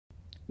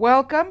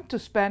Welcome to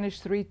Spanish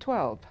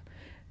 312.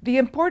 The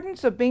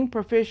importance of being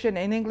proficient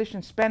in English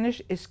and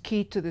Spanish is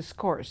key to this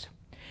course.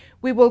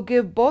 We will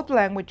give both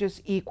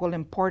languages equal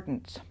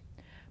importance.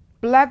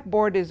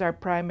 Blackboard is our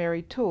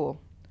primary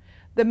tool.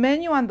 The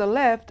menu on the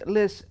left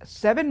lists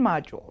 7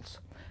 modules.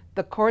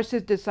 The course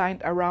is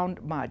designed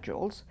around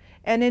modules,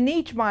 and in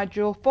each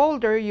module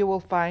folder you will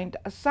find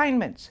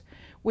assignments,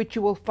 which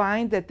you will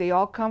find that they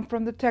all come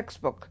from the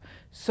textbook.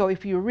 So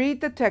if you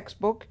read the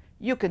textbook,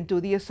 you can do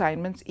the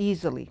assignments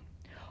easily.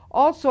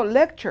 Also,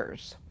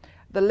 lectures.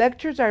 The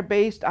lectures are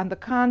based on the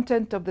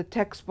content of the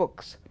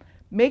textbooks.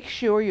 Make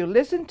sure you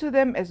listen to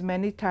them as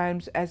many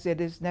times as it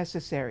is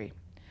necessary.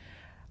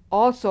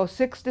 Also,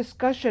 6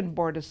 discussion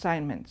board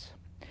assignments.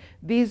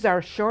 These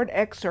are short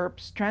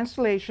excerpts,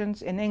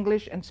 translations in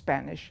English and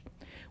Spanish,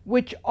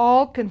 which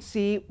all can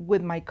see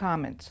with my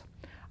comments.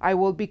 I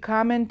will be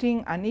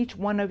commenting on each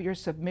one of your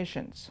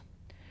submissions.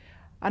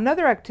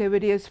 Another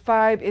activity is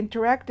 5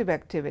 interactive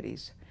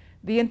activities.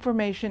 The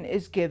information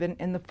is given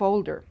in the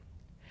folder.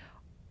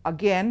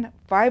 Again,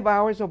 5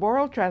 hours of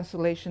oral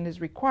translation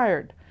is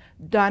required,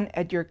 done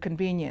at your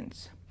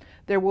convenience.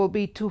 There will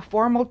be 2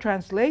 formal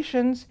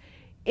translations,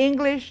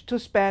 English to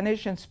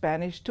Spanish and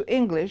Spanish to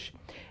English,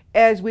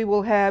 as we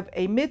will have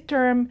a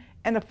midterm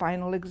and a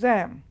final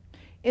exam.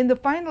 In the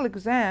final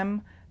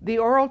exam, the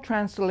oral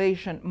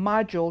translation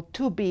module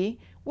 2B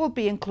will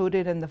be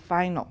included in the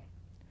final.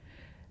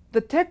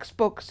 The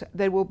textbooks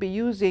that we'll be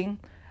using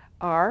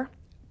are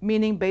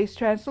meaning-based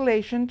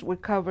translations,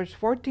 which covers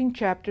 14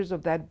 chapters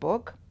of that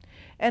book,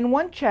 and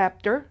 1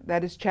 chapter,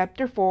 that is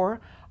chapter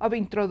 4, of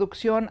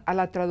Introducción a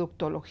la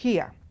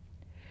Traductología,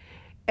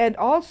 and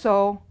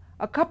also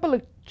a couple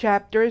of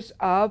chapters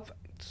of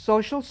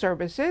social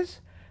services,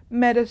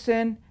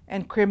 medicine,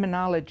 and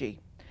criminology.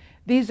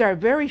 These are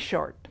very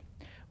short.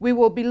 We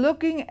will be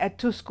looking at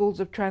 2 schools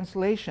of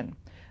translation.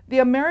 The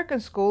American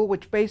school,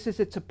 which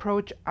bases its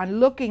approach on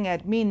looking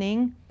at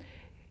meaning,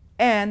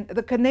 and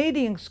the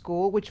Canadian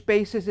school, which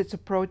bases its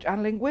approach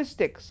on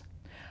linguistics.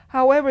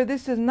 However,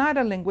 this is not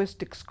a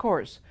linguistics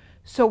course,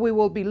 so we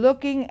will be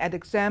looking at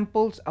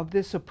examples of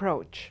this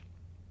approach.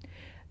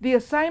 The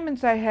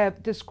assignments I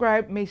have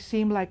described may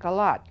seem like a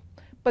lot,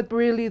 but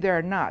really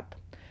they're not.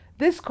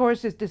 This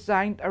course is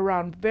designed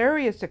around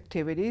various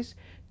activities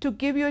to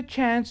give you a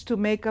chance to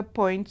make up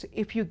points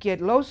if you get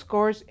low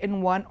scores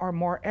in one or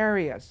more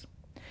areas.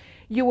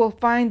 You will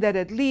find that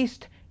at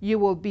least you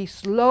will be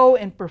slow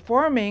in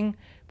performing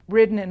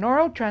written and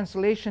oral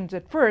translations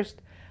at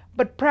first,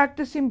 but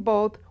practicing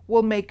both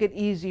will make it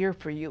easier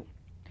for you.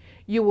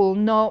 You will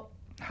know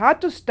how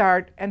to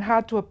start and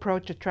how to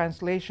approach a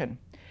translation.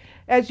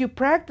 As you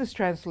practice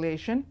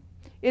translation,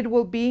 it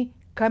will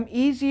become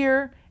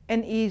easier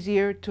and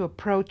easier to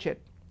approach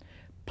it.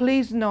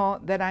 Please know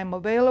that I'm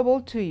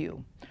available to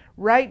you.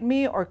 Write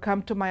me or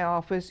come to my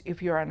office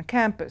if you're on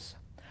campus.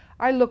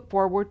 I look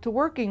forward to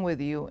working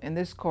with you in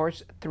this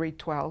course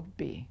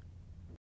 312B.